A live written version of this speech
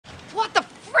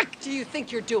do you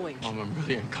think you're doing? Mom, I'm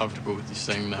really uncomfortable with you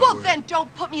saying that Well, word. then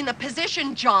don't put me in the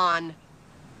position, John.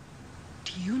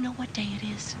 Do you know what day it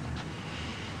is?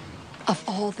 Of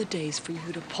all the days for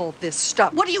you to pull this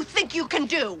stuff, what do you think you can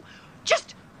do?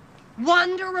 Just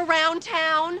wander around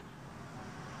town?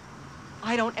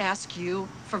 I don't ask you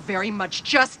for very much.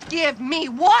 Just give me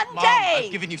one Mom, day!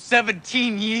 I've given you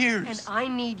 17 years. And I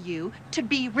need you to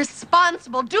be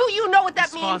responsible. Do you know what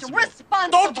that means? Responsible.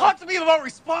 Don't talk to me about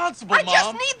responsible, Mom. I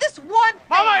just need this one thing.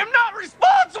 Mom, I am not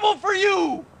responsible for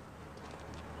you!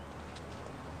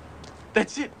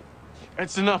 That's it.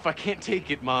 That's enough. I can't take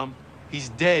it, Mom. He's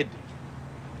dead.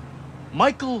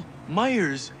 Michael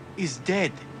Myers is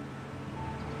dead.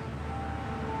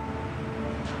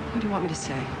 What do you want me to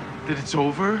say? That it's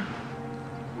over?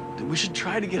 That we should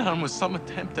try to get on with some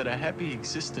attempt at a happy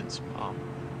existence, Mom.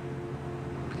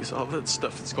 Because all that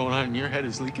stuff that's going on in your head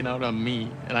is leaking out on me,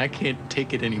 and I can't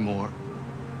take it anymore.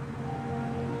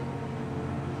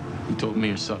 You told me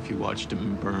yourself you watched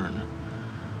him burn.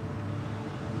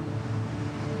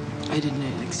 I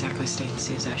didn't exactly stay and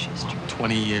see his ashes.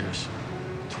 20 years.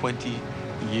 20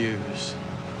 years.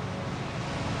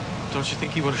 Don't you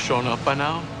think he would have shown up by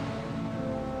now?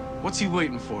 What's he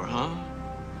waiting for, huh?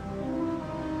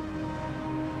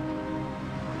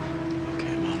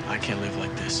 Okay, Mom, I can't live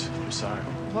like this. I'm sorry.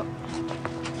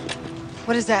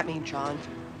 What does that mean, John?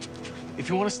 If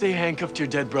you want to stay handcuffed to your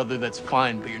dead brother, that's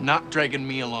fine, but you're not dragging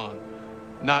me along.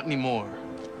 Not anymore.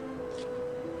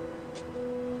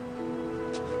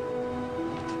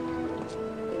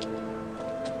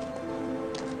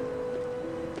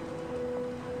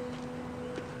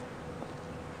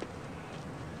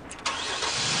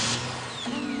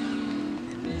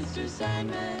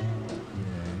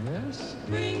 Yes?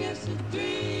 Bring us a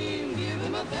dream, give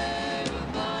him a fair